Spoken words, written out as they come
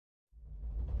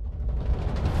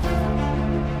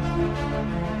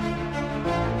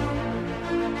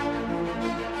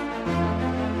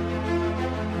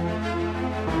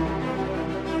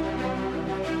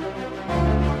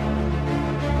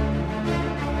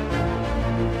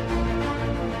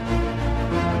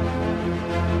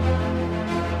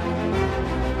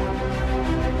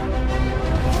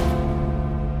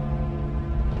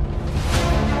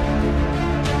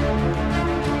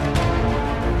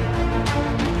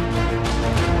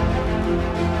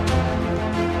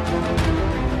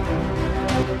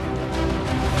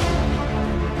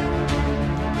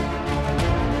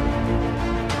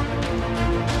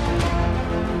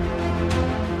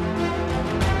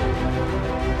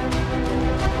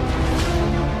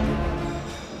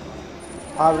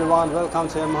Hi everyone, welcome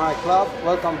to MHI Club.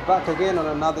 Welcome back again on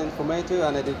another informative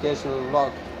and educational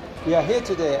vlog. We are here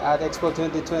today at Expo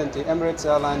 2020, Emirates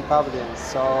Airlines Pavilion.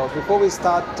 So before we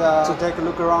start to take a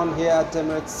look around here at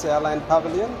Emirates Airlines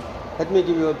Pavilion, let me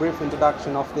give you a brief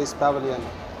introduction of this pavilion.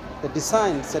 The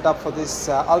design set up for this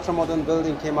ultra-modern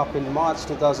building came up in March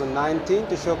 2019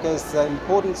 to showcase the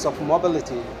importance of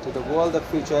mobility to the world of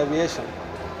future aviation.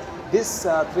 This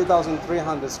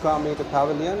 3,300 square meter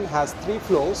pavilion has 3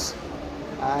 floors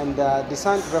and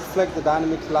designed to reflect the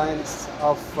dynamic lines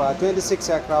of 26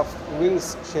 aircraft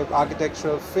wings-shaped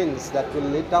architectural fins that will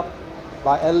lit up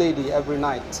by LED every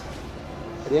night.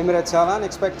 The Emirates Airline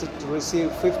expected to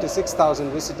receive 56,000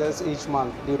 visitors each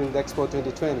month during the Expo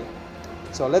 2020.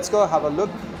 So let's go have a look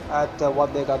at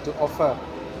what they got to offer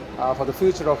for the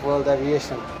future of world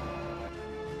aviation.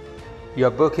 Your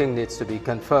booking needs to be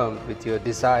confirmed with your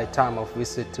desired time of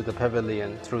visit to the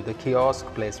pavilion through the kiosk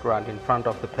placed right in front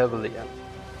of the pavilion.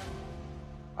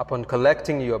 Upon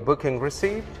collecting your booking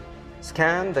receipt,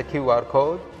 scan the QR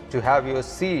code to have your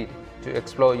seat to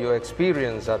explore your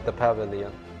experience at the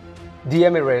pavilion. The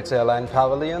Emirates Airlines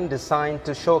Pavilion, designed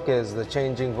to showcase the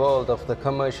changing world of the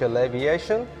commercial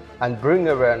aviation and bring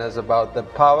awareness about the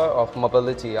power of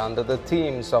mobility under the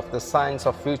themes of the science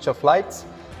of future flights,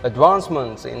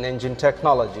 advancements in engine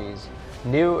technologies,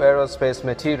 new aerospace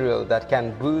material that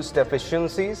can boost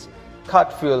efficiencies,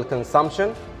 cut fuel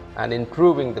consumption, and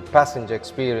improving the passenger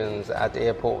experience at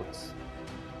airports.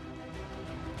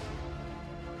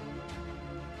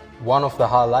 One of the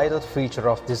highlighted features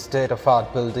of this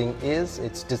state-of-the-art building is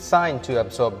its design to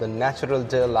absorb the natural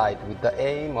daylight with the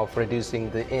aim of reducing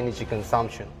the energy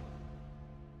consumption.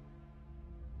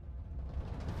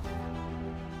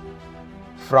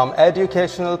 From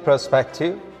educational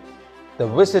perspective, the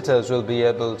visitors will be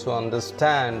able to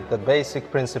understand the basic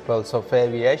principles of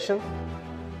aviation,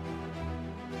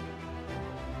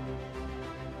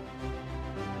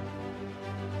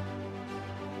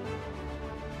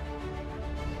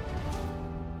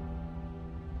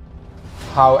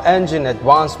 how engine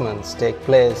advancements take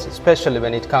place, especially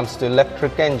when it comes to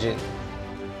electric engine,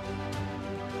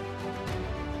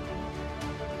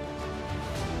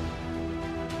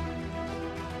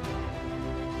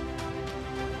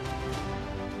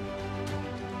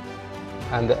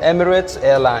 and the Emirates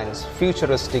Airlines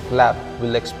Futuristic Lab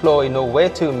will explore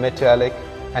innovative metallic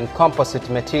and composite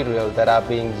material that are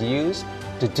being used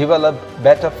to develop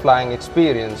better flying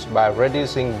experience by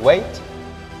reducing weight,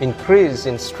 increase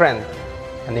in strength,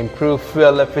 and improve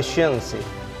fuel efficiency.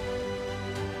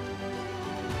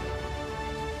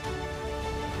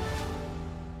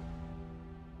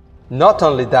 Not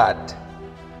only that,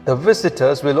 the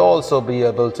visitors will also be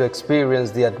able to experience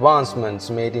the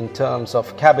advancements made in terms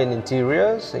of cabin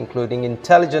interiors, including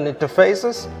intelligent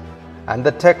interfaces and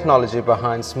the technology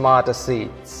behind smarter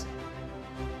seats.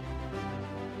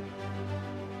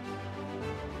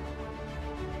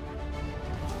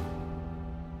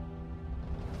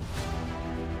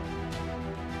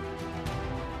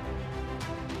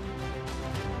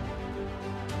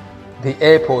 The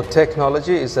airport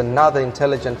technology is another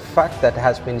intelligent fact that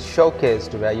has been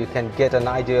showcased, where you can get an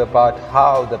idea about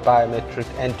how the biometric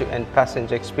end-to-end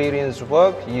passenger experience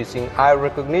works using eye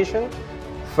recognition,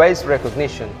 face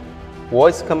recognition,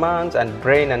 voice commands and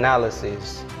brain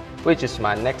analysis, which is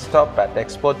my next stop at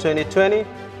Expo 2020,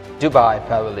 Dubai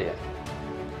Pavilion.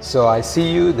 So I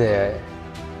see you there.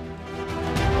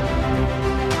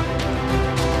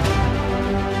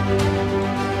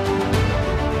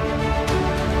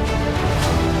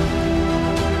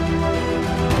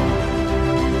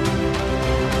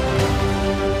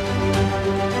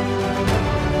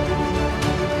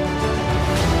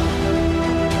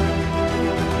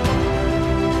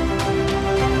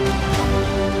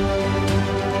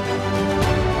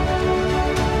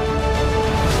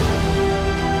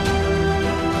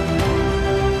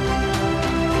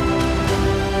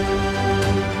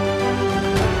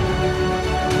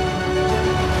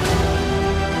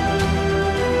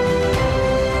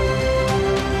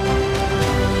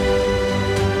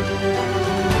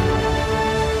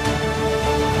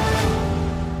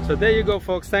 So there you go,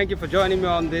 folks. Thank you for joining me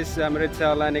on this Emirates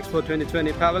Airlines Expo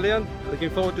 2020 Pavilion. Looking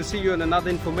forward to see you in another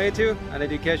informative and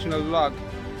educational vlog.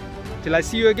 Till I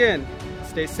see you again,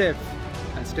 stay safe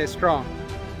and stay strong.